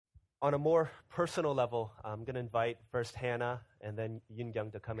on a more personal level, I'm going to invite first Hannah and then Yun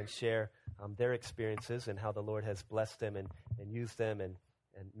Young to come and share their experiences and how the Lord has blessed them and used them and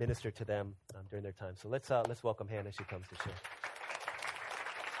ministered to them during their time. So let's welcome Hannah as she comes to share.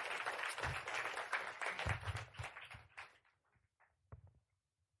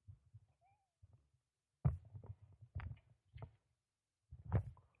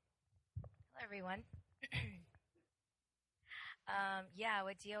 Hello, everyone.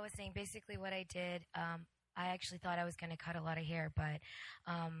 What Dio was saying, basically what I did, I actually thought I was going to cut a lot of hair, but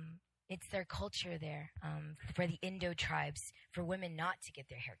it's their culture there for the Indo tribes, for women not to get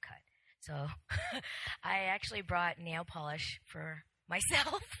their hair cut. So I actually brought nail polish for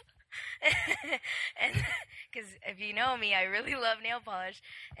myself. And because if you know me, I really love nail polish.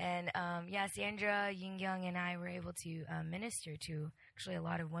 And Sandra, Ying Young, and I were able to minister to actually a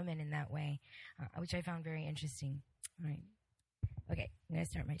lot of women in that way, which I found very interesting. All right. Okay, I'm going to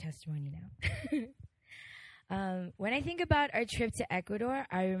start my testimony now. When I think about our trip to Ecuador,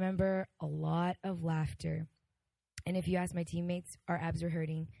 I remember a lot of laughter. And if you ask my teammates, our abs were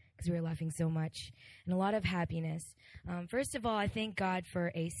hurting because we were laughing so much, and a lot of happiness. First of all, I thank God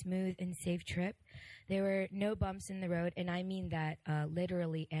for a smooth and safe trip. There were no bumps in the road, and I mean that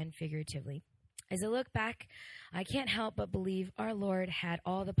literally and figuratively. As I look back, I can't help but believe our Lord had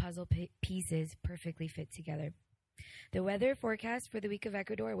all the puzzle pieces perfectly fit together. The weather forecast for the week of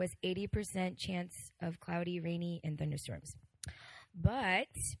Ecuador was 80% chance of cloudy, rainy, and thunderstorms. But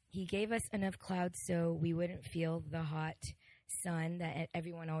he gave us enough clouds so we wouldn't feel the hot sun that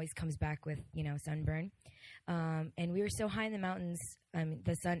everyone always comes back with, sunburn. And we were so high in the mountains,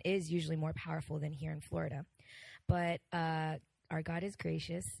 the sun is usually more powerful than here in Florida. But our God is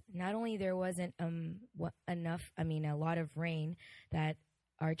gracious. Not only there wasn't a lot of rain that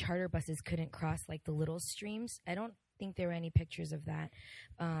our charter buses couldn't cross like the little streams. I don't think there were any pictures of that.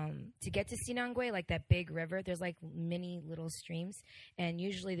 To get to Sinangue, like that big river, there's like many little streams, and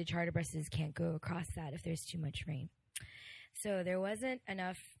usually the charter buses can't go across that if there's too much rain. So there wasn't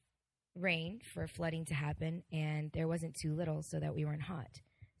enough rain for flooding to happen, and there wasn't too little so that we weren't hot.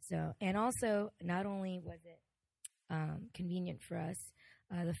 So, and also, not only was it convenient for us,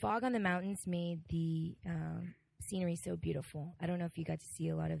 the fog on the mountains made the scenery so beautiful. I don't know if you got to see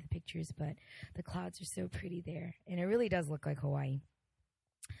a lot of the pictures, but the clouds are so pretty there, and it really does look like Hawaii.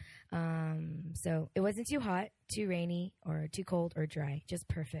 So it wasn't too hot, too rainy, or too cold or dry, just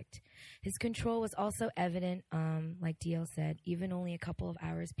perfect. His control was also evident, like DL said, even only a couple of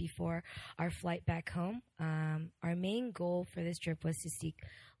hours before our flight back home. Our main goal for this trip was to seek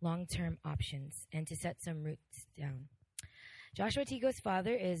long-term options and to set some roots down. Joshua Tigo's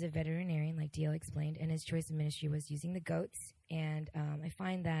father is a veterinarian, like DL explained, and his choice of ministry was using the goats. And I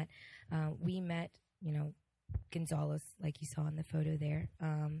find that we met, Gonzalez, like you saw in the photo there,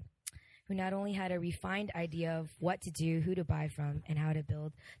 who not only had a refined idea of what to do, who to buy from, and how to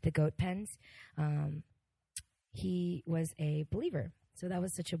build the goat pens, he was a believer. So that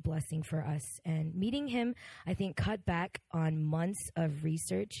was such a blessing for us. And meeting him, I think, cut back on months of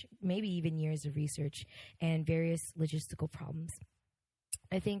research, maybe even years of research, and various logistical problems.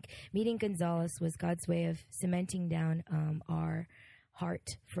 I think meeting Gonzalez was God's way of cementing down our heart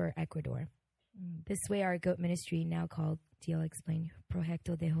for Ecuador. This way, our goat ministry, now called, DL explained,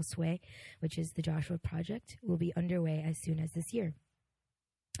 Proyecto de Josué, which is the Joshua Project, will be underway as soon as this year.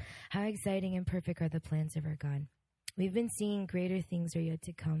 How exciting and perfect are the plans of our God. We've been seeing greater things are yet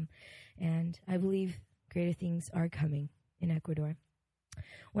to come, and I believe greater things are coming in Ecuador.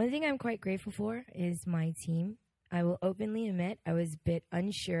 One thing I'm quite grateful for is my team. I will openly admit I was a bit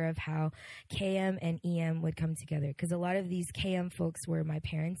unsure of how KM and EM would come together, because a lot of these KM folks were my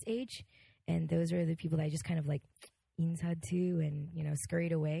parents' age, and those are the people that I just kind of like inside to and,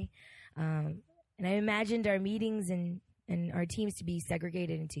 scurried away. And I imagined our meetings and our teams to be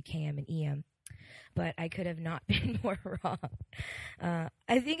segregated into KM and EM. But I could have not been more wrong.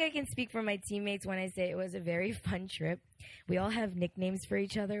 I think I can speak for my teammates when I say it was a very fun trip. We all have nicknames for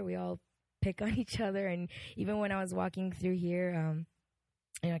each other. We all pick on each other. And even when I was walking through here,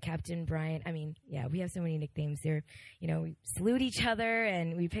 Captain Bryant, we have so many nicknames there. We salute each other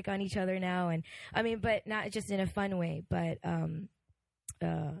and we pick on each other now. And but not just in a fun way, but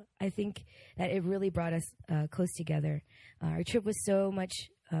I think that it really brought us close together. Our trip was so much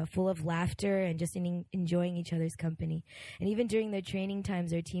full of laughter and just enjoying each other's company. And even during the training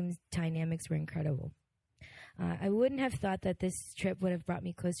times, our team's dynamics were incredible. I wouldn't have thought that this trip would have brought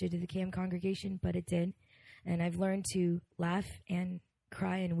me closer to the KM congregation, but it did. And I've learned to laugh and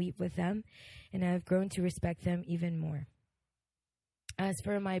cry and weep with them, and I've grown to respect them even more. As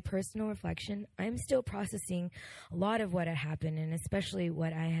for my personal reflection, I'm still processing a lot of what had happened, and especially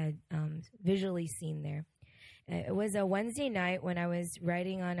what I had visually seen there. It was a Wednesday night when I was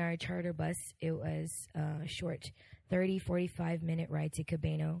riding on our charter bus. It was a short 30, 45-minute ride to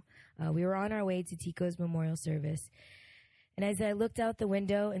Cabeno. We were on our way to Tico's memorial service. And as I looked out the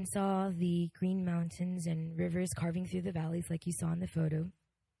window and saw the green mountains and rivers carving through the valleys like you saw in the photo,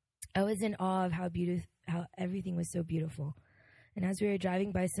 I was in awe of how everything was so beautiful. And as we were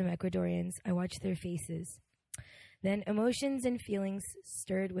driving by some Ecuadorians, I watched their faces. Then emotions and feelings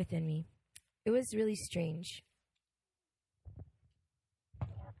stirred within me. It was really strange.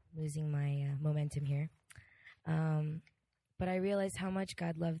 Losing my momentum here. But I realized how much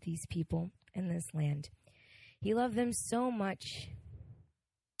God loved these people in this land. He loved them so much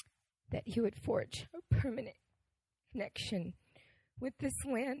that he would forge a permanent connection with this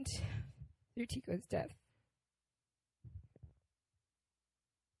land through Tico's death.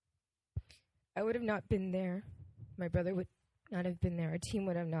 I would have not been there. My brother would not have been there. Our team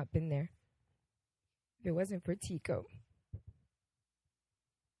would have not been there if it wasn't for Tico.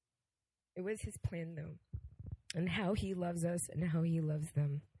 It was his plan, though, and how he loves us and how he loves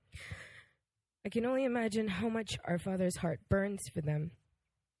them. I can only imagine how much our Father's heart burns for them.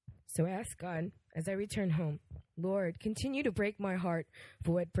 So I ask God, as I return home, Lord, continue to break my heart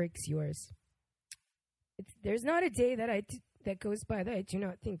for what breaks yours. There's not a day that goes by that I do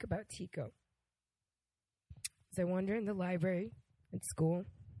not think about Tico. As I wander in the library at school,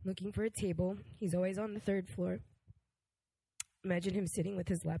 looking for a table, he's always on the 3rd floor. Imagine him sitting with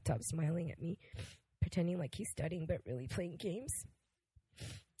his laptop smiling at me, pretending like he's studying but really playing games.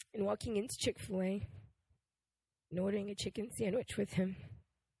 And walking into Chick-fil-A and ordering a chicken sandwich with him.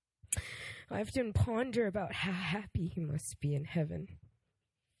 I often ponder about how happy he must be in heaven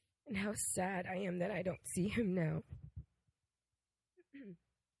and how sad I am that I don't see him now.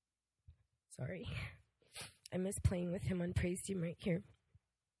 Sorry. I miss playing with him on Praise Team right here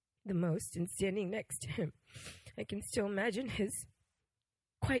the most and standing next to him. I can still imagine his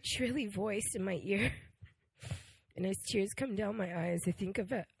quite shrilly voice in my ear. And as tears come down my eyes, I think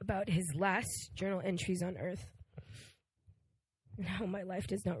about his last journal entries on earth and how my life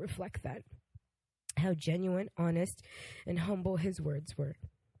does not reflect that. How genuine, honest, and humble his words were.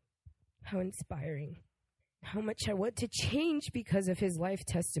 How inspiring. How much I want to change because of his life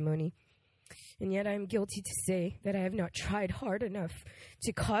testimony. And yet I am guilty to say that I have not tried hard enough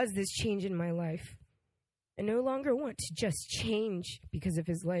to cause this change in my life. I no longer want to just change because of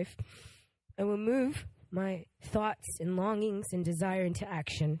his life. I will move my thoughts and longings and desire into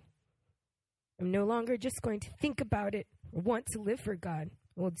action. I'm no longer just going to think about it or want to live for God.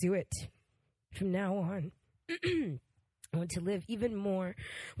 I will do it from now on. I want to live even more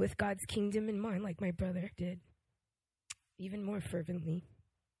with God's kingdom in mind like my brother did, even more fervently.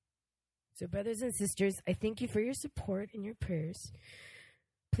 So brothers and sisters, I thank you for your support and your prayers.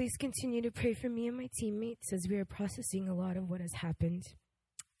 Please continue to pray for me and my teammates as we are processing a lot of what has happened.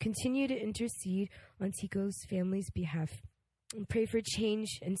 Continue to intercede on Tico's family's behalf and pray for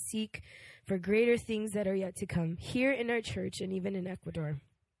change and seek for greater things that are yet to come here in our church and even in Ecuador.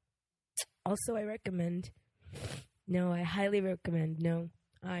 Also, I highly recommend,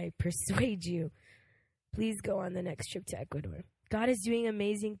 I persuade you, please go on the next trip to Ecuador. God is doing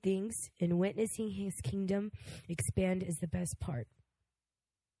amazing things, and witnessing his kingdom expand is the best part.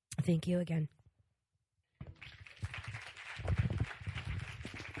 Thank you again.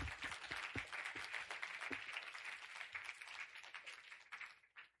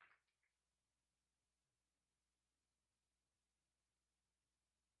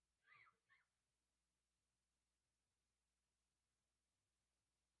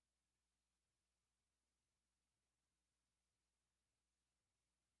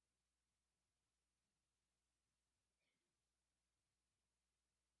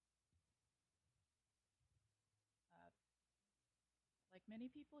 Like many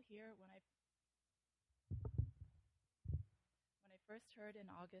people here, when I first heard in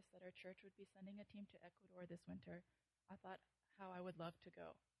August that our church would be sending a team to Ecuador this winter, I thought how I would love to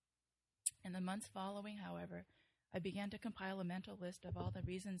go. In the months following, however, I began to compile a mental list of all the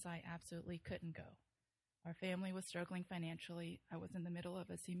reasons I absolutely couldn't go. Our family was struggling financially. I was in the middle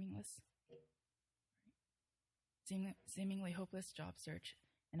of a seemingly hopeless job search,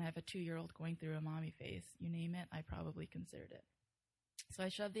 and I have a 2-year-old going through a mommy phase. You name it, I probably considered it. So I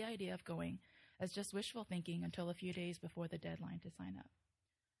shoved the idea of going as just wishful thinking until a few days before the deadline to sign up.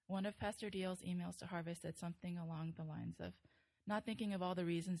 One of Pastor Deal's emails to Harvest said something along the lines of, not thinking of all the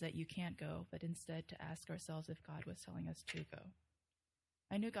reasons that you can't go, but instead to ask ourselves if God was telling us to go.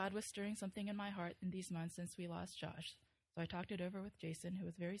 I knew God was stirring something in my heart in these months since we lost Josh, So I talked it over with Jason, who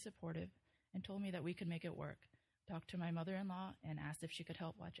was very supportive, and told me that we could make it work. Talked to my mother-in-law and asked if she could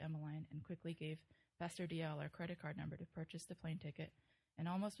help watch Emmeline, and quickly gave Pastor DL our credit card number to purchase the plane ticket, and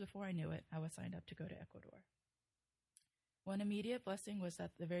almost before I knew it, I was signed up to go to Ecuador. One immediate blessing was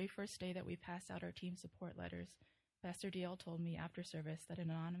that the very first day that we passed out our team support letters, Pastor DL told me after service that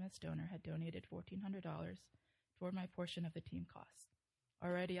an anonymous donor had donated $1,400 toward my portion of the team costs.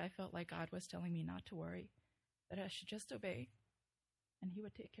 Already I felt like God was telling me not to worry, that I should just obey, and He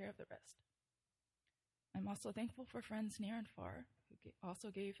would take care of the rest. I'm also thankful for friends near and far who also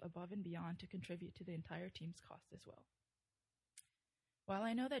gave above and beyond to contribute to the entire team's cost as well. While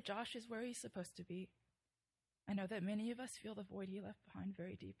I know that Josh is where he's supposed to be, I know that many of us feel the void he left behind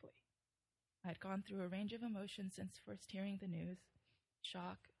very deeply. I had gone through a range of emotions since first hearing the news: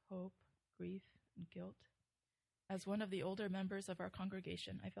 shock, hope, grief, and guilt. As one of the older members of our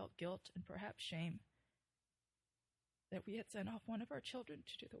congregation, I felt guilt and perhaps shame that we had sent off one of our children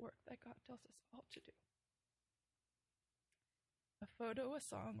to do the work that God tells us all to do. A photo, a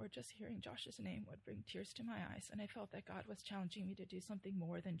song, or just hearing Josh's name would bring tears to my eyes, and I felt that God was challenging me to do something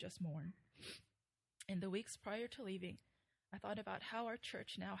more than just mourn. In the weeks prior to leaving, I thought about how our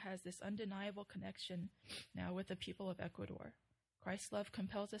church now has this undeniable connection now with the people of Ecuador. Christ's love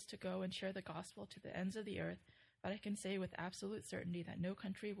compels us to go and share the gospel to the ends of the earth, but I can say with absolute certainty that no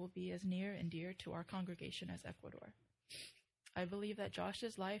country will be as near and dear to our congregation as Ecuador. I believe that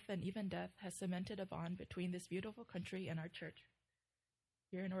Josh's life and even death has cemented a bond between this beautiful country and our church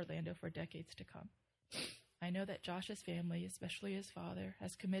here in Orlando for decades to come. I know that Josh's family, especially his father,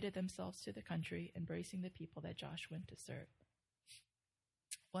 has committed themselves to the country, embracing the people that Josh went to serve.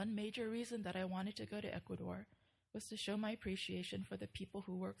 One major reason that I wanted to go to Ecuador was to show my appreciation for the people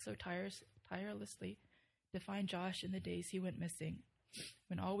who worked so tirelessly to find Josh in the days he went missing,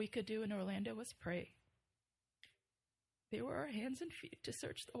 when all we could do in Orlando was pray. They were our hands and feet to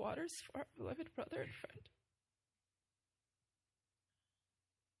search the waters for our beloved brother and friend.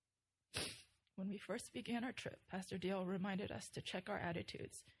 When we first began our trip, Pastor Dale reminded us to check our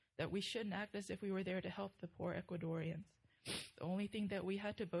attitudes, that we shouldn't act as if we were there to help the poor Ecuadorians. The only thing that we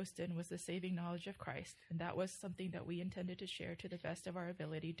had to boast in was the saving knowledge of Christ, and that was something that we intended to share to the best of our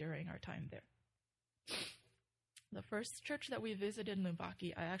ability during our time there. The first church that we visited in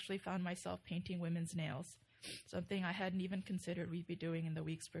Lumbaki, I actually found myself painting women's nails, something I hadn't even considered we'd be doing in the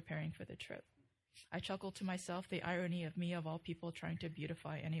weeks preparing for the trip. I chuckled to myself the irony of me, of all people, trying to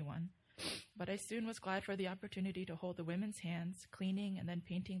beautify anyone. But I soon was glad for the opportunity to hold the women's hands, cleaning and then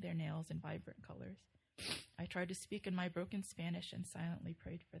painting their nails in vibrant colors. I tried to speak in my broken Spanish and silently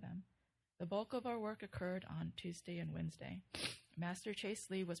prayed for them. The bulk of our work occurred on Tuesday and Wednesday. Master Chase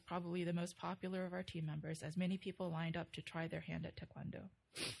Lee was probably the most popular of our team members, as many people lined up to try their hand at Taekwondo.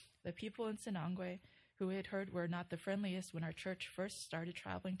 The people in Sinangwe, who we had heard were not the friendliest when our church first started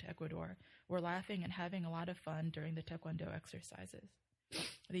traveling to Ecuador, were laughing and having a lot of fun during the Taekwondo exercises.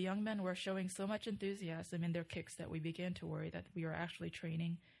 The young men were showing so much enthusiasm in their kicks that we began to worry that we were actually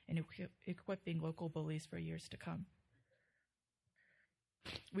training and equipping local bullies for years to come.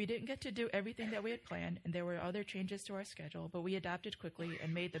 We didn't get to do everything that we had planned, and there were other changes to our schedule, but we adapted quickly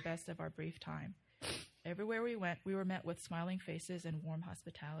and made the best of our brief time. Everywhere we went, we were met with smiling faces and warm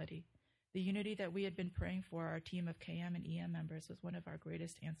hospitality. The unity that we had been praying for our team of KM and EM members was one of our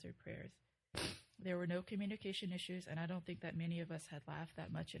greatest answered prayers. There were no communication issues, and I don't think that many of us had laughed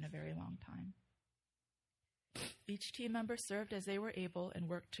that much in a very long time. Each team member served as they were able and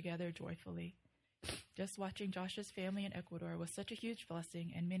worked together joyfully. Just watching Josh's family in Ecuador was such a huge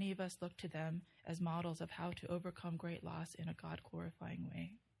blessing, and many of us looked to them as models of how to overcome great loss in a God-glorifying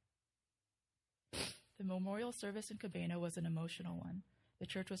way. The memorial service in Cabana was an emotional one. The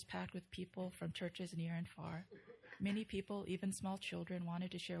church was packed with people from churches near and far. Many people, even small children,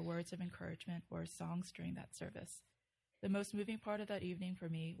 wanted to share words of encouragement or songs during that service. The most moving part of that evening for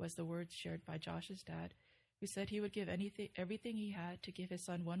me was the words shared by Josh's dad, who said he would give everything he had to give his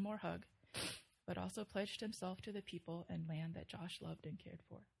son one more hug, but also pledged himself to the people and land that Josh loved and cared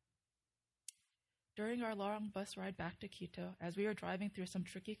for. During our long bus ride back to Quito, as we were driving through some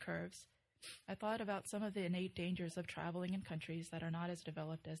tricky curves, I thought about some of the innate dangers of traveling in countries that are not as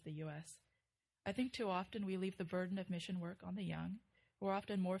developed as the U.S. I think too often we leave the burden of mission work on the young, who are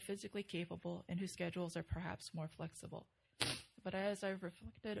often more physically capable and whose schedules are perhaps more flexible. But as I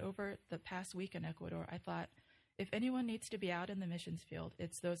reflected over the past week in Ecuador, I thought, if anyone needs to be out in the missions field,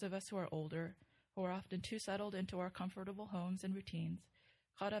 it's those of us who are older, who are often too settled into our comfortable homes and routines,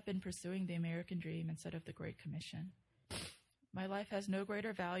 caught up in pursuing the American dream instead of the Great Commission. My life has no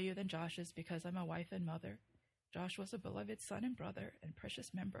greater value than Josh's because I'm a wife and mother. Josh was a beloved son and brother and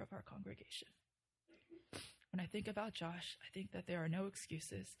precious member of our congregation. When I think about Josh, I think that there are no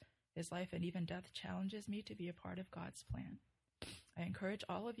excuses. His life and even death challenges me to be a part of God's plan. I encourage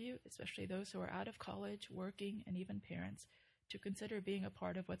all of you, especially those who are out of college, working, and even parents, to consider being a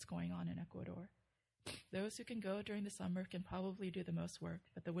part of what's going on in Ecuador. Those who can go during the summer can probably do the most work,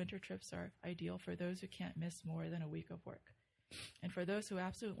 but the winter trips are ideal for those who can't miss more than a week of work. And for those who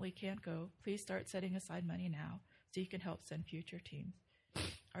absolutely can't go, please start setting aside money now so you can help send future teams.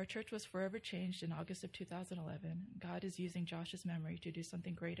 Our church was forever changed in August of 2011. God is using Josh's memory to do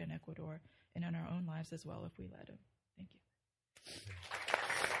something great in Ecuador and in our own lives as well if we let him. Thank you.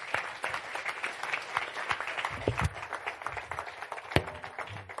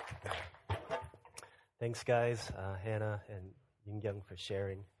 Thanks, guys, Hannah and Ying-Young, for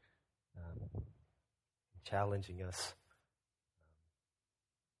sharing, challenging us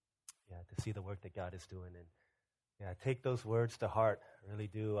to see the work that God is doing. And take those words to heart. I really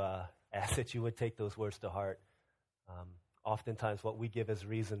do ask that you would take those words to heart. Oftentimes what we give as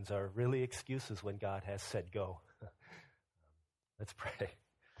reasons are really excuses when God has said go. Let's pray.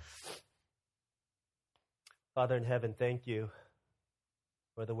 Father in heaven, thank you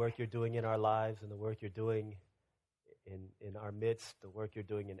for the work you're doing in our lives and the work you're doing in our midst, the work you're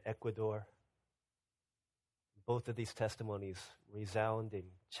doing in Ecuador. Both of these testimonies resounding,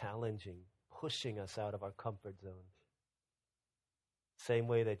 challenging, pushing us out of our comfort zones. Same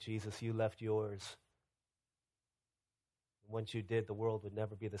way that, Jesus, you left yours. Once you did, the world would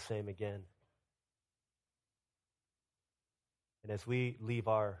never be the same again. And as we leave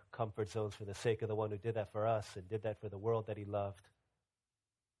our comfort zones for the sake of the one who did that for us and did that for the world that he loved,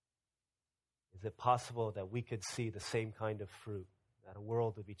 is it possible that we could see the same kind of fruit, that a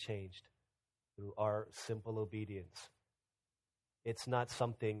world would be changed through our simple obedience? It's not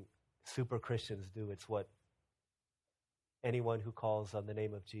something super Christians do. It's what anyone who calls on the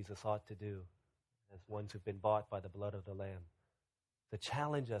name of Jesus ought to do as ones who've been bought by the blood of the Lamb, to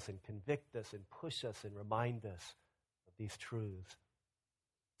challenge us and convict us and push us and remind us of these truths.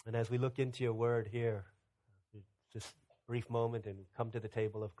 And as we look into your word here, just a brief moment and come to the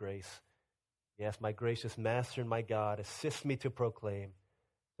table of grace, yes, my gracious Master and my God, assist me to proclaim,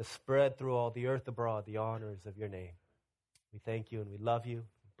 to spread through all the earth abroad the honors of your name. We thank you and we love you.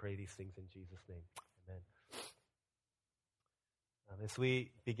 We pray these things in Jesus' name. Amen. As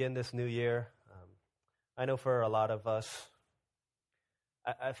we begin this new year, I know for a lot of us,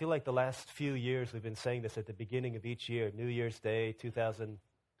 I feel like the last few years we've been saying this at the beginning of each year, New Year's Day,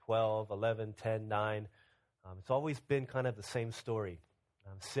 2012, 11, 10, 9. It's always been kind of the same story.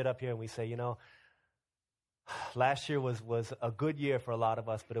 Sit up here and we say, last year was a good year for a lot of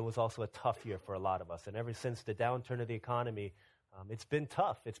us, but it was also a tough year for a lot of us. And ever since the downturn of the economy, it's been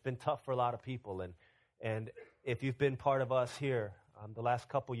tough. It's been tough for a lot of people. And if you've been part of us here, the last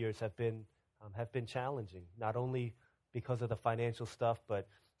couple years have been challenging, not only because of the financial stuff, but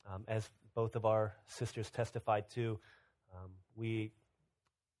as both of our sisters testified to, we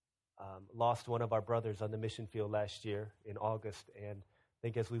lost one of our brothers on the mission field last year in August. And I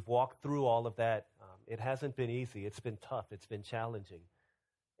think as we've walked through all of that, it hasn't been easy. It's been tough. It's been challenging.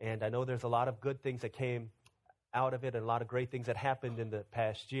 And I know there's a lot of good things that came out of it and a lot of great things that happened in the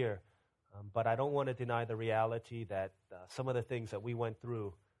past year. But I don't want to deny the reality that some of the things that we went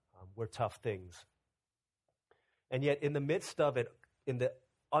through were tough things. And yet in the midst of it, in the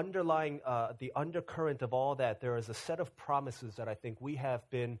underlying, the undercurrent of all that, there is a set of promises that I think we've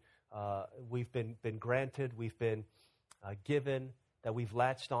been granted, we've been given, that we've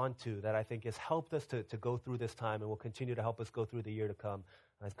latched onto, that I think has helped us to go through this time and will continue to help us go through the year to come.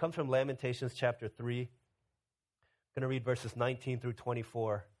 It comes from Lamentations chapter 3. I'm going to read verses 19 through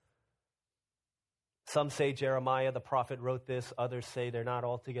 24. Some say Jeremiah the prophet wrote this. Others say they're not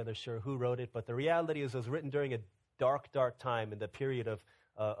altogether sure who wrote it. But the reality is it was written during a dark, dark time in the period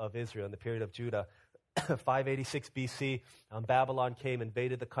of Israel, in the period of Judah. 586 BC, Babylon came,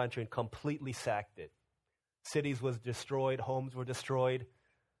 invaded the country, and completely sacked it. Cities was destroyed, homes were destroyed,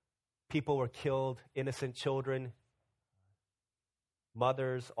 people were killed, innocent children,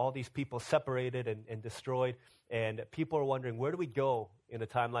 mothers, all these people separated and destroyed. And people are wondering, where do we go in a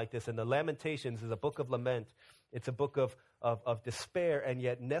time like this? And the Lamentations is a book of lament. It's a book of despair, and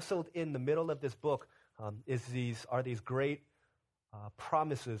yet nestled in the middle of this book are these great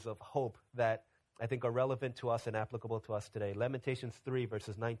promises of hope that I think are relevant to us and applicable to us today. Lamentations 3,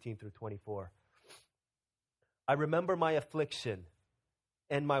 verses 19 through 24. I remember my affliction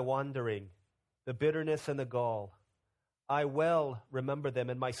and my wandering, the bitterness and the gall. I well remember them,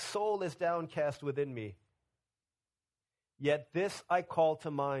 and my soul is downcast within me. Yet this I call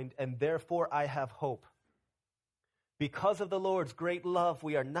to mind, and therefore I have hope. Because of the Lord's great love,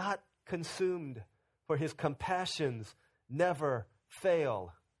 we are not consumed, for his compassions never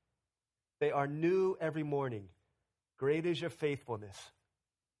fail. They are new every morning. Great is your faithfulness.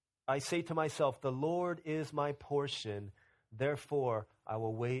 I say to myself, the Lord is my portion. Therefore, I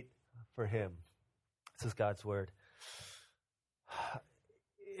will wait for him. This is God's word.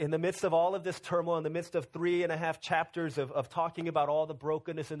 In the midst of all of this turmoil, in the midst of 3.5 chapters of talking about all the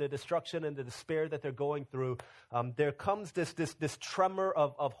brokenness and the destruction and the despair that they're going through, there comes this tremor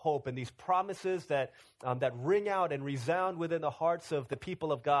of hope and these promises that ring out and resound within the hearts of the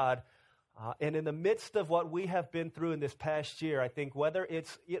people of God. And in the midst of what we have been through in this past year, I think whether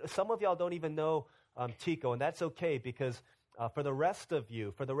it's, some of y'all don't even know Tico, and that's okay, because for the rest of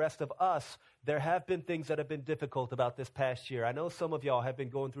you, for the rest of us, there have been things that have been difficult about this past year. I know some of y'all have been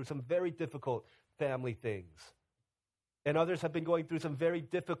going through some very difficult family things. And others have been going through some very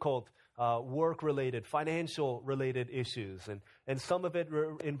difficult work-related, financial-related issues. And some of it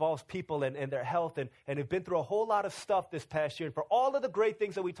involves people and their health. And have been through a whole lot of stuff this past year. And for all of the great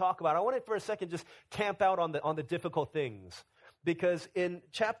things that we talk about, I want to for a second just camp out on the difficult things. Because in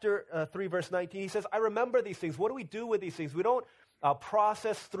chapter 3, verse 19, he says, I remember these things. What do we do with these things? We don't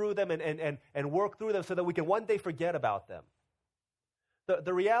process through them and work through them so that we can one day forget about them.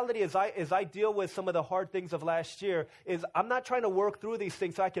 The reality is, I deal with some of the hard things of last year, is I'm not trying to work through these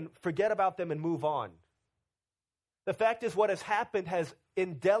things so I can forget about them and move on. The fact is, what has happened has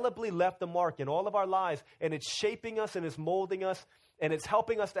indelibly left a mark in all of our lives, and it's shaping us and it's molding us, and it's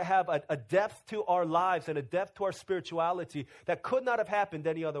helping us to have a depth to our lives and a depth to our spirituality that could not have happened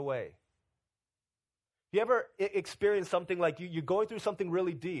any other way. You ever experienced something like you're going through something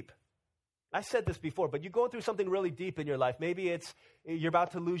really deep? I said this before, but you're going through something really deep in your life. Maybe it's you're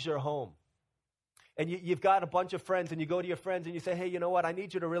about to lose your home. And you've got a bunch of friends, and you go to your friends and you say, hey, you know what? I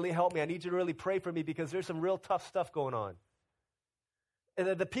need you to really help me. I need you to really pray for me because there's some real tough stuff going on.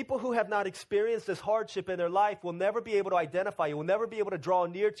 And the people who have not experienced this hardship in their life will never be able to identify you, will never be able to draw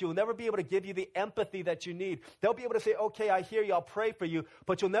near to you, will never be able to give you the empathy that you need. They'll be able to say, okay, I hear you, I'll pray for you,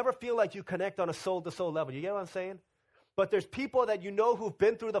 but you'll never feel like you connect on a soul-to-soul level. You get what I'm saying? But there's people that you know who've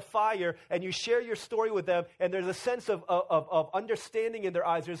been through the fire, and you share your story with them, and there's a sense of understanding in their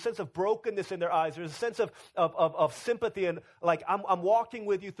eyes. There's a sense of brokenness in their eyes. There's a sense of sympathy, and like, I'm walking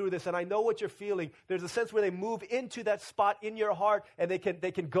with you through this, and I know what you're feeling. There's a sense where they move into that spot in your heart, and they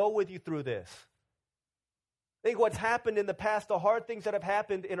can go with you through this. I think what's happened in the past, the hard things that have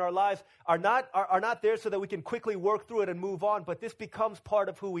happened in our lives are not there so that we can quickly work through it and move on, but this becomes part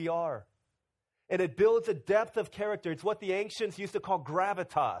of who we are. And it builds a depth of character. It's what the ancients used to call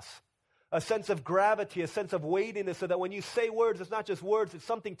gravitas, a sense of gravity, a sense of weightiness, so that when you say words, it's not just words, it's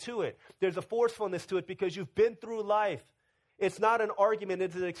something to it. There's a forcefulness to it because you've been through life. It's not an argument,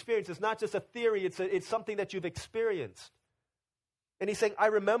 it's an experience. It's not just a theory, it's something that you've experienced. And he's saying, I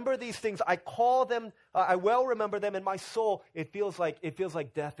remember these things. I call them, I well remember them in my soul. It feels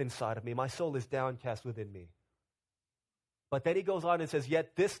like death inside of me. My soul is downcast within me. But then he goes on and says,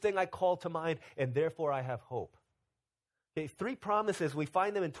 yet this thing I call to mind, and therefore I have hope. Okay, 3 promises. We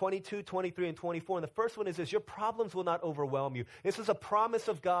find them in 22, 23, and 24. And the first one is this: your problems will not overwhelm you. This is a promise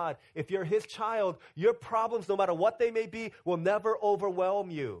of God. If you're his child, your problems, no matter what they may be, will never overwhelm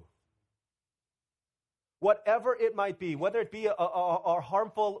you. Whatever it might be, whether it be a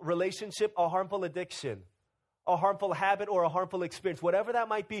harmful relationship, a harmful addiction, a harmful habit, or a harmful experience, whatever that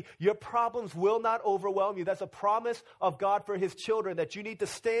might be, your problems will not overwhelm you. That's a promise of God for his children that you need to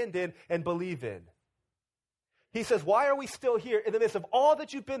stand in and believe in. He says, why are we still here in the midst of all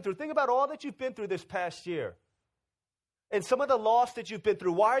that you've been through? Think about all that you've been through this past year. And some of the loss that you've been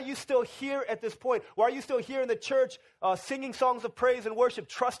through. Why are you still here at this point? Why are you still here in the church singing songs of praise and worship,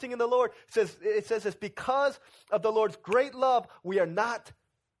 trusting in the Lord? It says it's because of the Lord's great love, we are not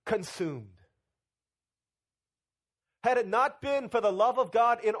consumed. Had it not been for the love of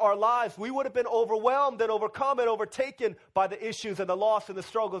God in our lives, we would have been overwhelmed and overcome and overtaken by the issues and the loss and the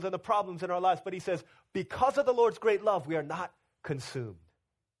struggles and the problems in our lives. But he says, because of the Lord's great love, we are not consumed.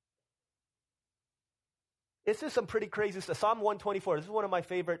 This is some pretty crazy stuff. Psalm 124, this is one of my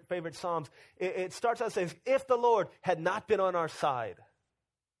favorite Psalms. It starts out saying, if the Lord had not been on our side.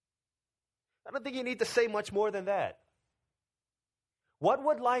 I don't think you need to say much more than that. What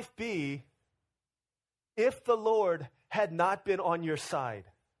would life be if the Lord had not been on your side?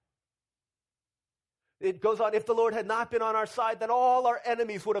 It goes on, if the Lord had not been on our side, then all our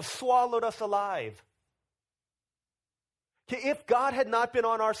enemies would have swallowed us alive. If God had not been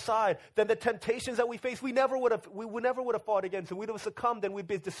on our side, then the temptations that we face, we never would have fought against, and we'd have succumbed, and we'd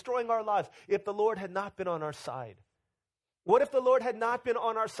be destroying our lives if the Lord had not been on our side. What if the Lord had not been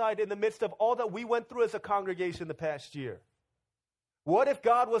on our side in the midst of all that we went through as a congregation the past year? What if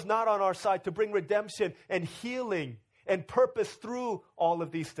God was not on our side to bring redemption and healing and purpose through all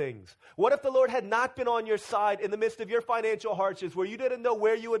of these things? What if the Lord had not been on your side in the midst of your financial hardships, where you didn't know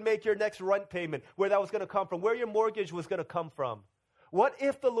where you would make your next rent payment, where that was going to come from, where your mortgage was going to come from? What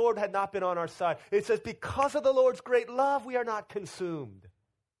if the Lord had not been on our side? It says, because of the Lord's great love, we are not consumed.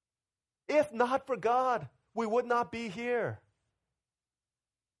 If not for God, we would not be here.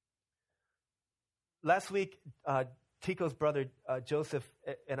 Last week, Tico's brother, Joseph,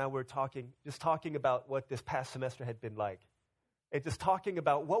 and I were talking about what this past semester had been like. And just talking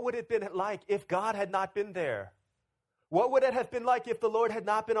about what would it have been like if God had not been there? What would it have been like if the Lord had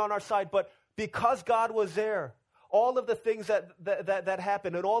not been on our side? But because God was there, all of the things that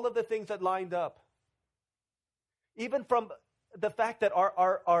happened and all of the things that lined up, even from the fact that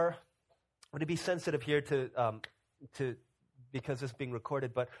our I'm going to be sensitive here to because it's being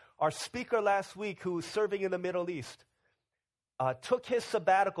recorded, but our speaker last week, who was serving in the Middle East, took his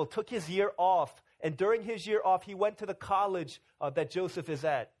sabbatical, took his year off, and during his year off, he went to the college that Joseph is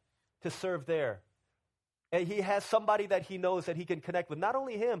at to serve there. And he has somebody that he knows that he can connect with. Not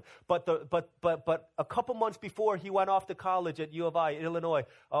only him, but a couple months before he went off to college at U of I, Illinois,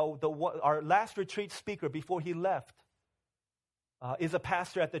 our last retreat speaker before he left is a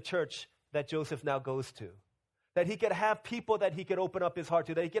pastor at the church that Joseph now goes to. That he could have people that he could open up his heart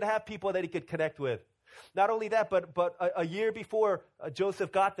to, that he could have people that he could connect with. Not only that, but a year before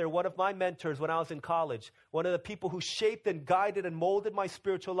Joseph got there, one of my mentors when I was in college, one of the people who shaped and guided and molded my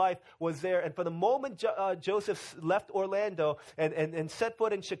spiritual life was there. And from the moment Joseph left Orlando and set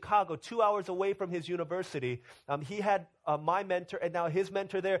foot in Chicago, 2 hours away from his university, he had my mentor and now his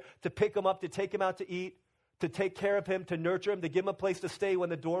mentor there to pick him up, to take him out to eat, to take care of him, to nurture him, to give him a place to stay when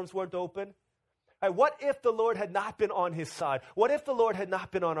the dorms weren't open. What if the Lord had not been on his side? What if the Lord had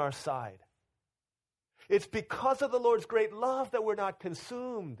not been on our side? It's because of the Lord's great love that we're not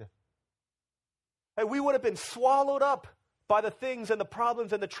consumed. And we would have been swallowed up by the things and the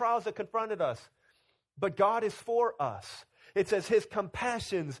problems and the trials that confronted us. But God is for us. It says his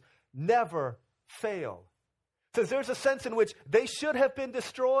compassions never fail. It says there's a sense in which they should have been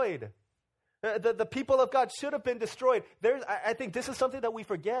destroyed. The people of God should have been destroyed. I think this is something that we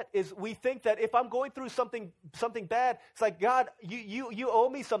forget, is we think that if I'm going through something bad, it's like, God, you owe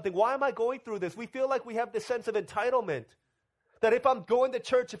me something. Why am I going through this? We feel like we have this sense of entitlement. That if I'm going to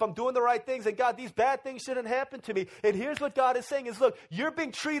church, if I'm doing the right things, and God, these bad things shouldn't happen to me. And here's what God is saying is, look, you're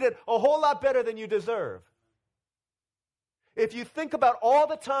being treated a whole lot better than you deserve. If you think about all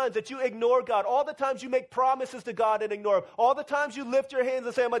the times that you ignore God, all the times you make promises to God and ignore Him, all the times you lift your hands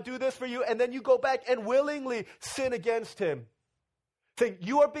and say, I'm going to do this for you, and then you go back and willingly sin against Him, saying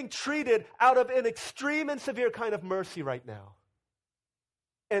you are being treated out of an extreme and severe kind of mercy right now.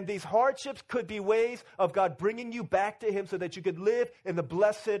 And these hardships could be ways of God bringing you back to Him so that you could live in the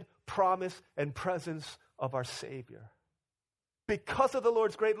blessed promise and presence of our Savior. Because of the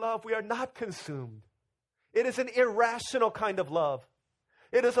Lord's great love, we are not consumed. It is an irrational kind of love.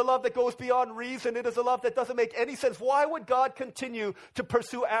 It is a love that goes beyond reason. It is a love that doesn't make any sense. Why would God continue to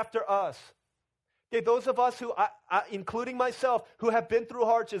pursue after us? Okay, those of us who, including myself, who have been through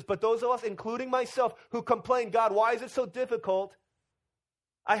hardships, but those of us, including myself, who complain, God, why is it so difficult?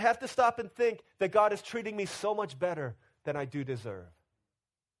 I have to stop and think that God is treating me so much better than I do deserve.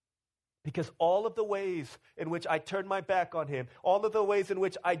 Because all of the ways in which I turn my back on Him, all of the ways in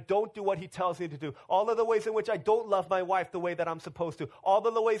which I don't do what He tells me to do, all of the ways in which I don't love my wife the way that I'm supposed to, all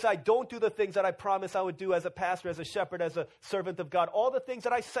of the ways I don't do the things that I promise I would do as a pastor, as a shepherd, as a servant of God, all the things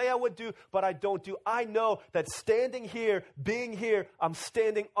that I say I would do, but I don't do, I know that standing here, being here, I'm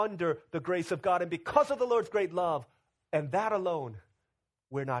standing under the grace of God. And because of the Lord's great love, and that alone,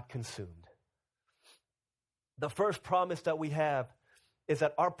 we're not consumed. The first promise that we have is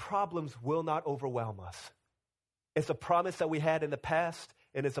that our problems will not overwhelm us. It's a promise that we had in the past,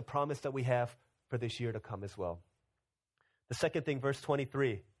 and it's a promise that we have for this year to come as well. The second thing, verse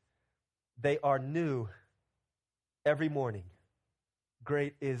 23, they are new every morning.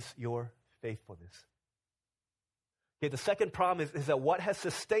 Great is your faithfulness. Okay, the second promise is that what has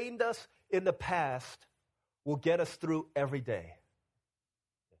sustained us in the past will get us through every day.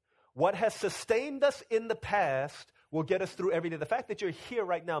 What has sustained us in the past will get us through every day. The fact that you're here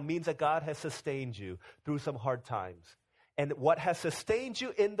right now means that God has sustained you through some hard times. And what has sustained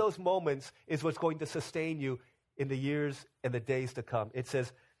you in those moments is what's going to sustain you in the years and the days to come. It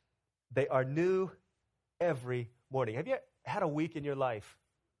says, they are new every morning. Have you had a week in your life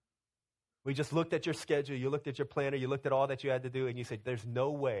where you just looked at your schedule, you looked at your planner, you looked at all that you had to do, and you said, there's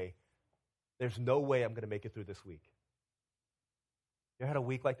no way I'm going to make it through this week? You ever had a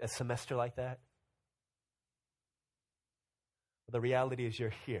week like a semester like that? The reality is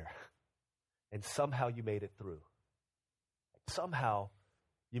you're here, and somehow you made it through. Somehow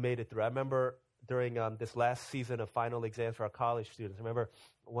you made it through. I remember during this last season of final exams for our college students, I remember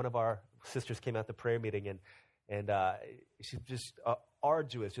one of our sisters came out to prayer meeting, and she's just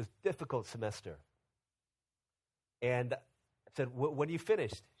arduous, just difficult semester. And I said, when are you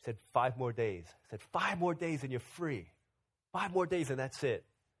finished? She said, 5 more days. I said, 5 more days and you're free. 5 more days and that's it.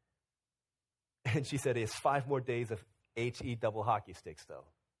 And she said, it's 5 more days of HE double hockey sticks, though.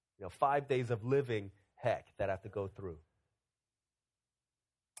 5 days of living heck that I have to go through.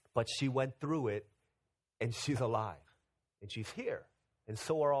 But she went through it, and she's alive, and she's here, and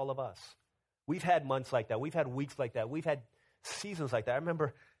so are all of us. We've had months like that. We've had weeks like that. We've had seasons like that. I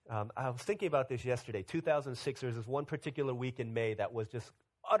remember I was thinking about this yesterday. 2006, there was this one particular week in May that was just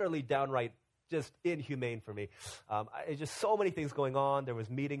utterly downright just inhumane for me. Just so many things going on. There was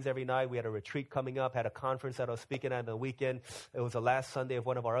meetings every night. We had a retreat coming up, had a conference that I was speaking at on the weekend. It was the last Sunday of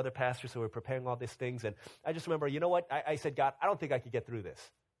one of our other pastors, so we were preparing all these things. And I just remember, you know what? I said, God, I don't think I could get through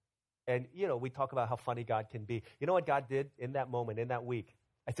this. And, we talk about how funny God can be. You know what God did in that moment, in that week?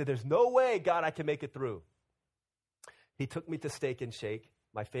 I said, there's no way, God, I can make it through. He took me to Steak and Shake,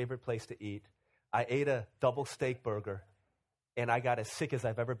 my favorite place to eat. I ate a double steak burger, and I got as sick as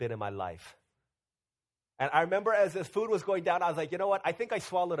I've ever been in my life. And I remember as this food was going down, I was like, you know what? I think I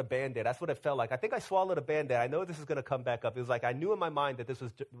swallowed a Band-Aid. That's what it felt like. I think I swallowed a Band-Aid. I know this is going to come back up. It was like I knew in my mind that this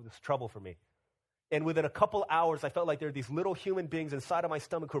was trouble for me. And within a couple hours, I felt like there were these little human beings inside of my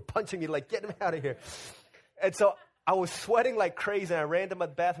stomach who were punching me, like, get me out of here. And so I was sweating like crazy, and I ran to my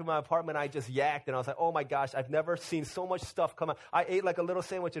bathroom in my apartment, and I just yacked, and I was like, oh my gosh, I've never seen so much stuff come out. I ate like a little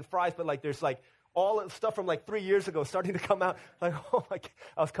sandwich and fries, but like there's like all stuff from like 3 years ago starting to come out. Like, oh my God,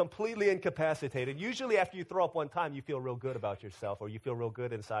 I was completely incapacitated. Usually after you throw up one time, you feel real good about yourself, or you feel real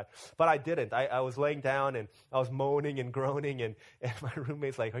good inside. But I didn't. I was laying down, and I was moaning and groaning, and my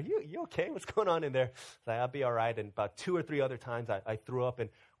roommate's like, are you okay? What's going on in there? I was like, I'll be all right. And about 2 or 3 other times I threw up and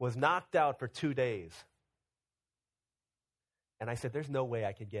was knocked out for 2 days. And I said, there's no way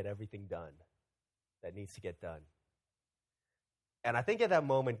I could get everything done that needs to get done. And I think at that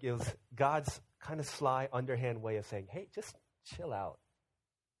moment, it was God's kind of sly, underhand way of saying, hey, just chill out.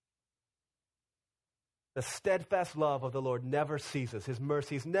 The steadfast love of the Lord never ceases. His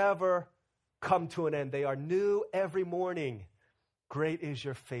mercies never come to an end. They are new every morning. Great is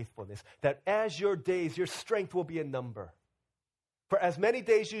your faithfulness. That as your days, your strength will be in number. For as many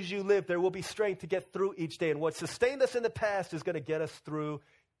days as you live, there will be strength to get through each day. And what sustained us in the past is going to get us through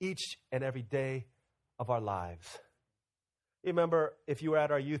each and every day of our lives. You remember, if you were at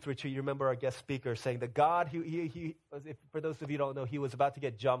our youth retreat, you remember our guest speaker saying that God, he for those of you who don't know, he was about to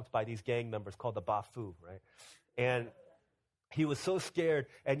get jumped by these gang members called the Bafu, right? And he was so scared,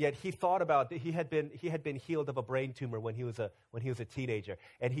 and yet he thought about he had been healed of a brain tumor when he was a teenager.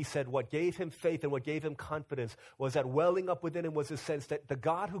 And he said what gave him faith and what gave him confidence was that welling up within him was a sense that the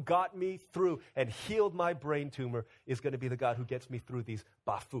God who got me through and healed my brain tumor is going to be the God who gets me through these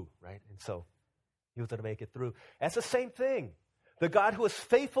Bafu, right? And so he was going to make it through. That's the same thing. The God who was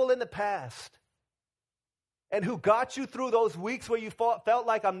faithful in the past and who got you through those weeks where you felt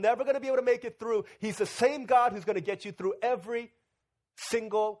like I'm never going to be able to make it through, he's the same God who's going to get you through every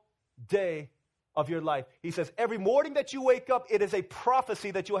single day of your life. He says, every morning that you wake up, it is a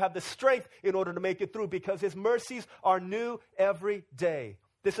prophecy that you'll have the strength in order to make it through because his mercies are new every day.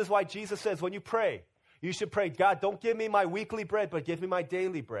 This is why Jesus says when you pray, you should pray, God, don't give me my weekly bread, but give me my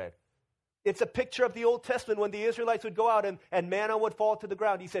daily bread. It's a picture of the Old Testament when the Israelites would go out and manna would fall to the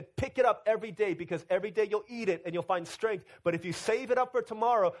ground. He said, pick it up every day because every day you'll eat it and you'll find strength. But if you save it up for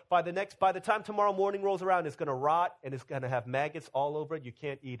tomorrow, by the time tomorrow morning rolls around, it's going to rot and it's going to have maggots all over it. You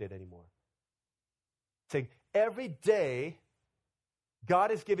can't eat it anymore. Saying every day, God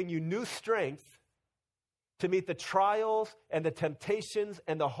is giving you new strength to meet the trials and the temptations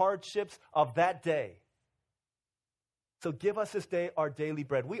and the hardships of that day. So give us this day our daily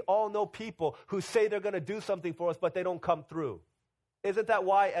bread. We all know people who say they're going to do something for us, but they don't come through. Isn't that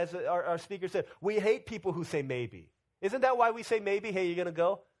why, as our speaker said, we hate people who say maybe? Isn't that why we say maybe, hey, you're going to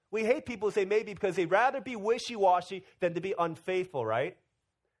go? We hate people who say maybe because they'd rather be wishy-washy than to be unfaithful, right?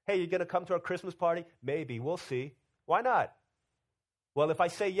 Hey, you're going to come to our Christmas party? Maybe. We'll see. Why not? Well, if I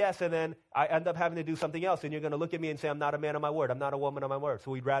say yes and then I end up having to do something else, then you're going to look at me and say, I'm not a man of my word. I'm not a woman of my word. So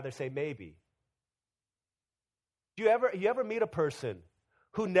we'd rather say maybe. You ever meet a person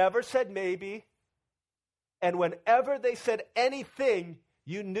who never said maybe, and whenever they said anything,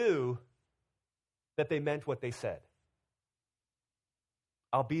 you knew that they meant what they said?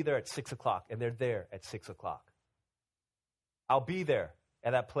 I'll be there at 6 o'clock, and they're there at 6 o'clock. I'll be there.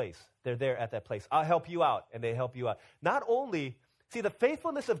 at that place. They're there at that place. I'll help you out, and they help you out. Not only, see, the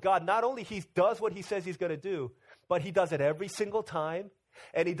faithfulness of God, not only he does what he says he's going to do, but he does it every single time,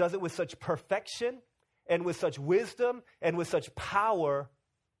 and he does it with such perfection and with such wisdom and with such power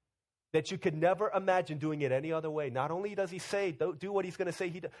that you could never imagine doing it any other way. Not only does he say, don't do what he's going to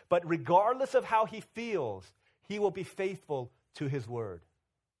say, but regardless of how he feels, he will be faithful to his word.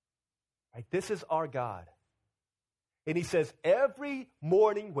 Right? This is our God. And he says, every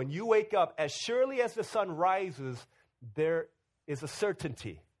morning when you wake up, as surely as the sun rises, there is a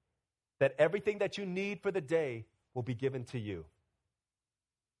certainty that everything that you need for the day will be given to you.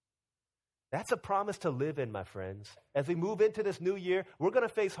 That's a promise to live in, my friends. As we move into this new year, we're going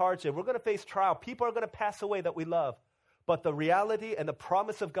to face hardship. We're going to face trial. People are going to pass away that we love. But the reality and the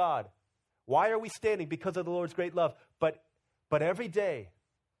promise of God, why are we standing? Because of the Lord's great love. But every day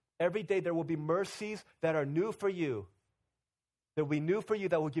there will be mercies that are new for you. That will be new for you,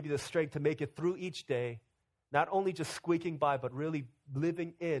 that will give you the strength to make it through each day. Not only just squeaking by, but really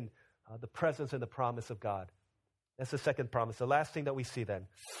living in the presence and the promise of God. That's the second promise. The last thing that we see then,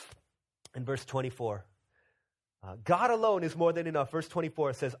 in verse 24, God alone is more than enough. Verse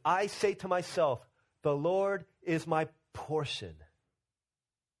 24 says, I say to myself, the Lord is my portion.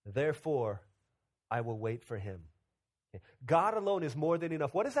 Therefore, I will wait for him. Okay. God alone is more than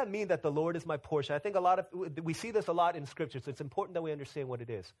enough. What does that mean, that the Lord is my portion? I think we see this a lot in Scripture, so it's important that we understand what it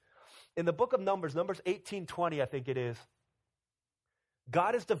is. In the book of Numbers 18:20, I think it is,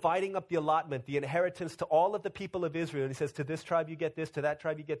 God is dividing up the allotment, the inheritance to all of the people of Israel. And he says, to this tribe you get this, to that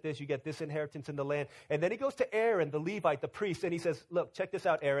tribe you get this inheritance in the land. And then he goes to Aaron, the Levite, the priest, and he says, look, check this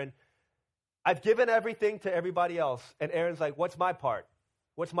out, Aaron. I've given everything to everybody else. And Aaron's like, what's my part?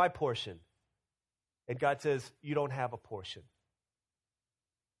 What's my portion? And God says, you don't have a portion.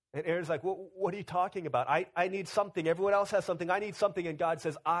 And Aaron's like, well, what are you talking about? I need something. Everyone else has something. I need something. And God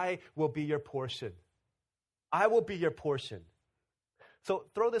says, I will be your portion. I will be your portion. So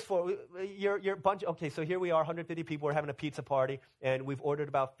throw this for your bunch. Okay, so here we are, 150 people. We're having a pizza party, and we've ordered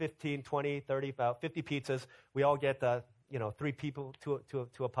about 15, 20, 30, about 50 pizzas. We all get 3 people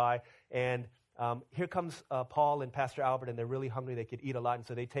to a pie. And here comes Paul and Pastor Albert, and they're really hungry. They could eat a lot, and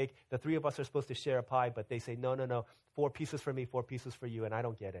so they take, the 3 of us are supposed to share a pie, but they say, no, 4 pieces for me, 4 pieces for you, and I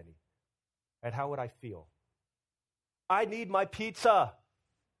don't get any. And how would I feel? I need my pizza.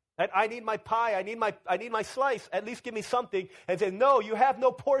 I need my pie. I need my slice. At least give me something. And say, no, you have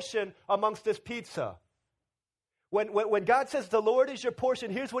no portion amongst this pizza. When God says the Lord is your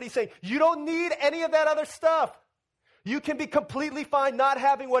portion, here's what he's saying. You don't need any of that other stuff. You can be completely fine not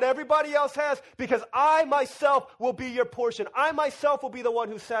having what everybody else has, because I myself will be your portion. I myself will be the one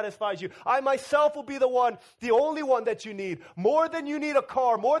who satisfies you. I myself will be the only one that you need. More than you need a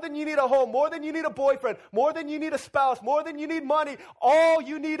car, more than you need a home, more than you need a boyfriend, more than you need a spouse, more than you need money. All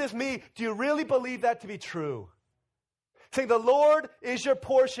you need is me. Do you really believe that to be true? Saying the Lord is your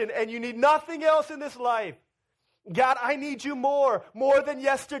portion and you need nothing else in this life. God, I need you more than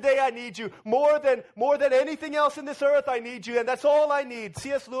yesterday I need you, more than anything else in this earth I need you, and that's all I need.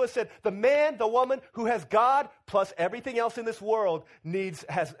 C.S. Lewis said, the man, the woman who has God plus everything else in this world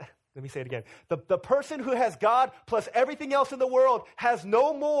let me say it again. The person who has God plus everything else in the world has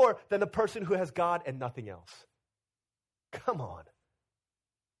no more than the person who has God and nothing else. Come on.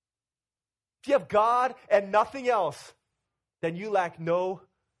 If you have God and nothing else, then you lack no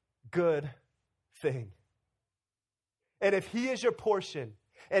good thing. And if he is your portion,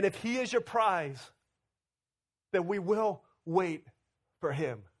 and if he is your prize, then we will wait for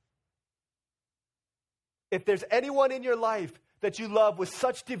him. If there's anyone in your life that you love with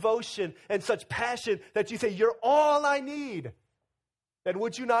such devotion and such passion that you say, you're all I need, then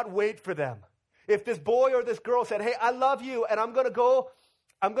would you not wait for them? If this boy or this girl said, hey, I love you, and I'm going to go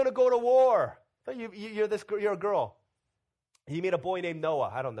to war. You're a girl. You meet a boy named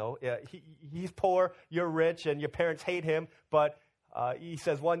Noah. I don't know. He's poor, you're rich, and your parents hate him. But he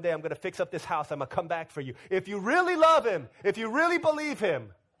says, one day I'm going to fix up this house. I'm going to come back for you. If you really love him, if you really believe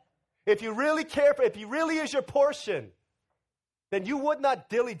him, if you really care for him, if he really is your portion, then you would not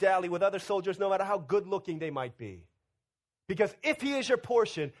dilly-dally with other soldiers no matter how good-looking they might be. Because if he is your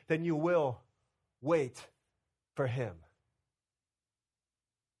portion, then you will wait for him.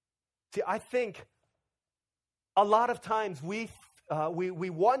 See, I think a lot of times we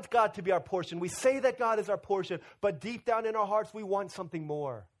want God to be our portion. We say that God is our portion, but deep down in our hearts, we want something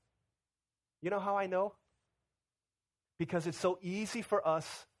more. You know how I know? Because it's so easy for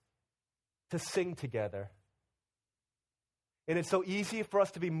us to sing together. And it's so easy for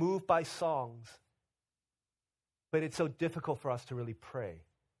us to be moved by songs. But it's so difficult for us to really pray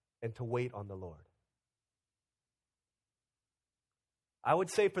and to wait on the Lord. I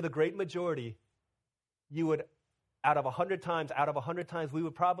would say for the great majority, you would, out of 100 times, we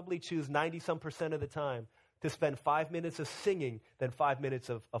would probably choose 90-some% of the time to spend 5 minutes of singing than 5 minutes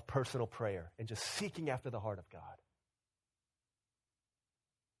of personal prayer and just seeking after the heart of God.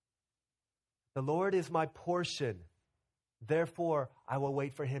 The Lord is my portion. Therefore, I will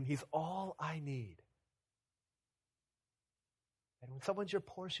wait for him. He's all I need. And when someone's your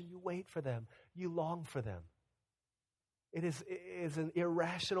portion, you wait for them. You long for them. It is an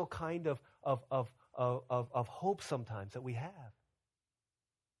irrational kind of hope sometimes that we have.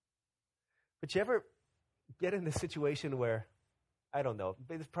 But you ever get in this situation where, I don't know,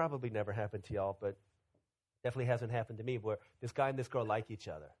 it's probably never happened to y'all, but definitely hasn't happened to me, where this guy and this girl like each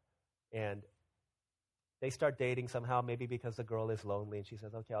other. And they start dating somehow, maybe because the girl is lonely, and she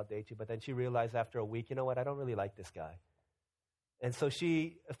says, okay, I'll date you. But then she realizes after a week, you know what, I don't really like this guy. And so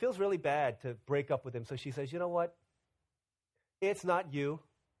she feels really bad to break up with him. So she says, you know what, it's not you,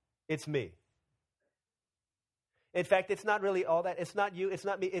 it's me. In fact, it's not really all that. It's not you, it's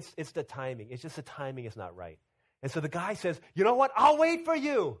not me, it's the timing. It's just the timing is not right. And so the guy says, you know what, I'll wait for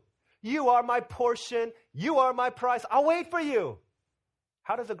you. You are my portion. You are my prize. I'll wait for you.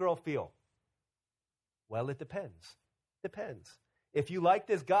 How does a girl feel? Well, it depends. Depends. If you like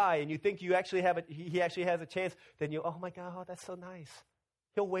this guy and you think he actually has a chance, then oh my God, oh, that's so nice.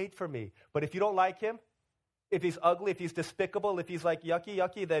 He'll wait for me. But if you don't like him, if he's ugly, if he's despicable, if he's like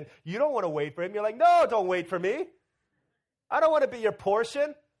yucky, then you don't want to wait for him. You're like, no, don't wait for me. I don't want to be your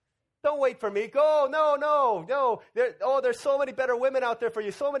portion. Don't wait for me. Go, no. There's so many better women out there for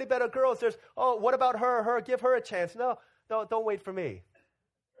you. So many better girls. What about her? Give her a chance. No, don't wait for me.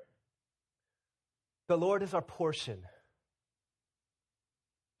 The Lord is our portion.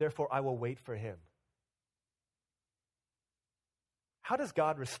 Therefore, I will wait for him. How does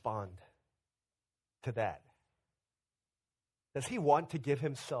God respond to that? Does he want to give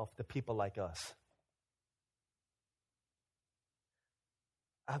himself to people like us?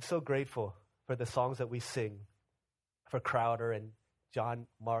 I'm so grateful for the songs that we sing, for Crowder and John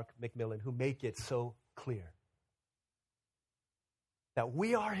Mark McMillan, who make it so clear that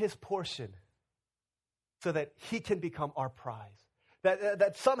we are his portion so that he can become our prize.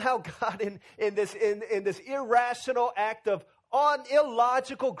 That somehow God, in this irrational act of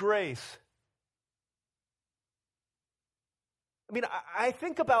illogical grace. I mean, I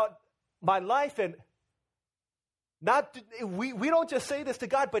think about my life, and we don't just say this to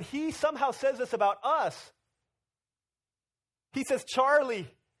God, but he somehow says this about us. He says, Charlie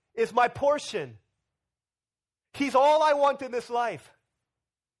is my portion. He's all I want in this life.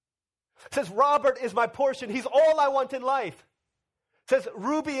 Says, Robert is my portion. He's all I want in life. Says,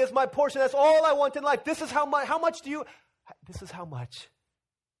 Ruby is my portion. That's all I want in life. This is how much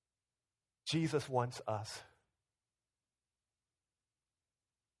Jesus wants us.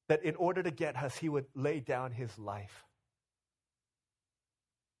 That in order to get us, he would lay down his life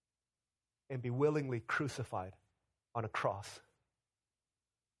and be willingly crucified on a cross.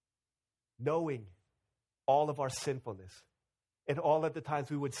 Knowing all of our sinfulness, and all of the times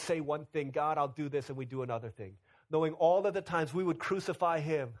we would say one thing, God, I'll do this, and we do another thing. Knowing all of the times we would crucify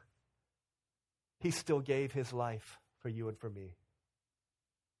him, he still gave his life for you and for me.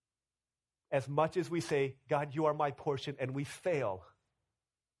 As much as we say, God, you are my portion, and we fail,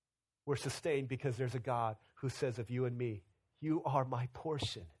 we're sustained because there's a God who says of you and me, you are my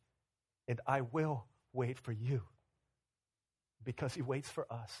portion, and I will wait for you. Because he waits for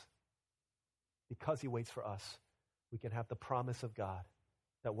us. Because he waits for us, we can have the promise of God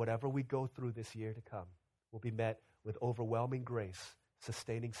that whatever we go through this year to come will be met with overwhelming grace,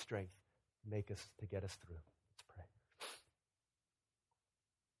 sustaining strength to get us through. Let's pray.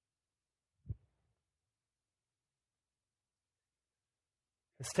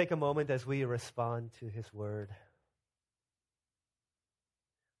 Let's take a moment as we respond to his word.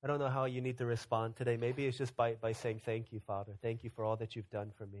 I don't know how you need to respond today. Maybe it's just by saying, thank you, Father. Thank you for all that you've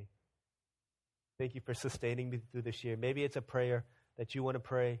done for me. Thank you for sustaining me through this year. Maybe it's a prayer that you want to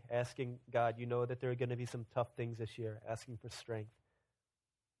pray, asking God, you know that there are going to be some tough things this year, asking for strength.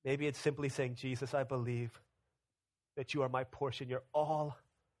 Maybe it's simply saying, Jesus, I believe that you are my portion. You're all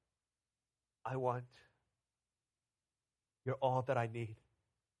I want. You're all that I need.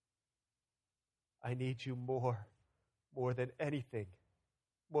 I need you more than anything,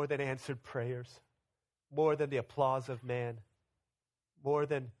 more than answered prayers, more than the applause of man, more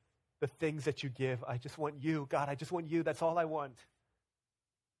than the things that you give. I just want you, God, I just want you. That's all I want.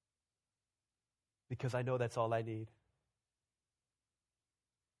 Because I know that's all I need.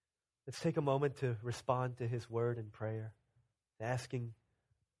 Let's take a moment to respond to his word in prayer, asking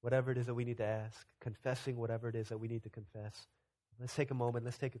whatever it is that we need to ask, confessing whatever it is that we need to confess. Let's take a moment.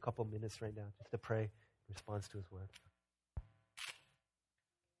 Let's take a couple minutes right now just to pray in response to his word.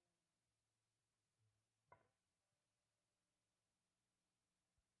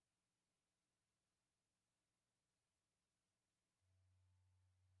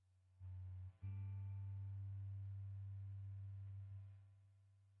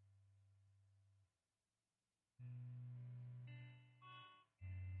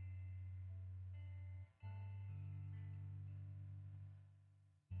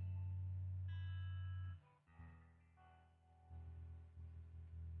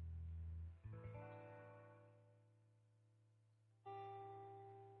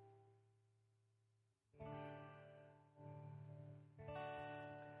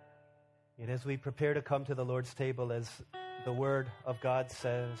 And as we prepare to come to the Lord's table, as the Word of God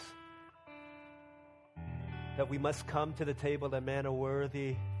says, that we must come to the table in a manner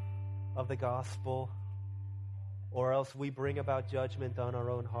worthy of the gospel, or else we bring about judgment on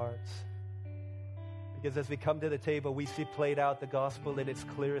our own hearts. Because as we come to the table, we see played out the gospel in its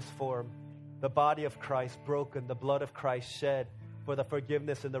clearest form. The body of Christ broken, the blood of Christ shed for the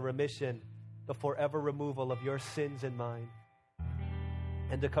forgiveness and the remission, the forever removal of your sins and mine.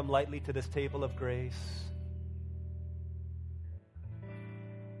 And to come lightly to this table of grace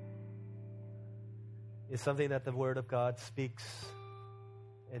is something that the Word of God speaks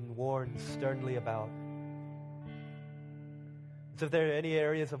and warns sternly about. So if there are any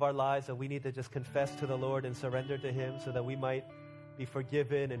areas of our lives that we need to just confess to the Lord and surrender to Him so that we might be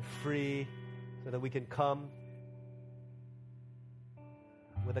forgiven and free, so that we can come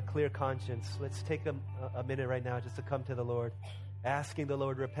with a clear conscience, let's take a minute right now just to come to the Lord, asking the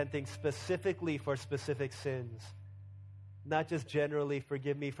Lord, repenting specifically for specific sins. Not just generally,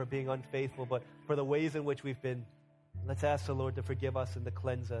 forgive me for being unfaithful, but for the ways in which we've been. Let's ask the Lord to forgive us and to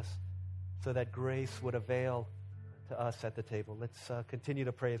cleanse us so that grace would avail to us at the table. Let's continue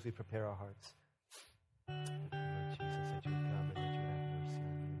to pray as we prepare our hearts. Lord Jesus, that you would come and that you would have mercy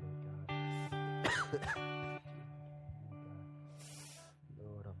on me, Lord God.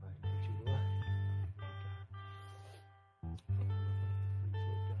 Lord Almighty, that you will.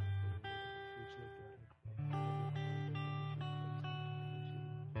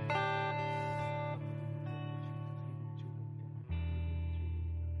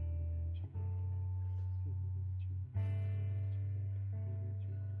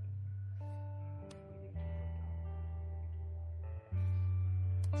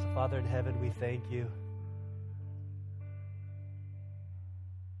 Father in heaven, we thank you.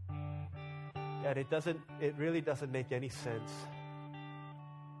 God, it really doesn't make any sense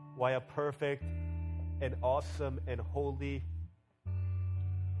why a perfect and awesome and holy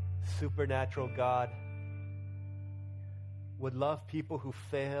supernatural God would love people who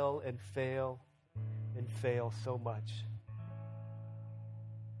fail and fail and fail so much.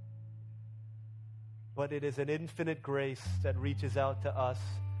 But it is an infinite grace that reaches out to us,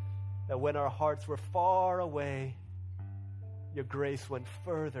 that when our hearts were far away, your grace went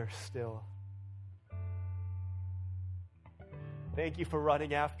further still. Thank you for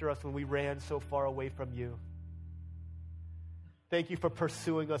running after us when we ran so far away from you. Thank you for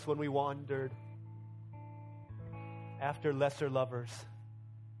pursuing us when we wandered after lesser lovers.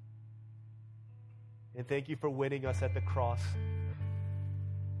 And thank you for winning us at the cross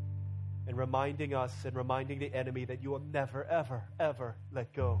and reminding us and reminding the enemy that you will never, ever, ever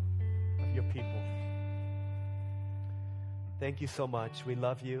let go of your people. Thank you so much. We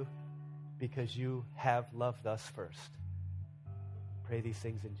love you because you have loved us first. Pray these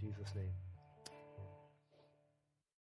things in Jesus' name.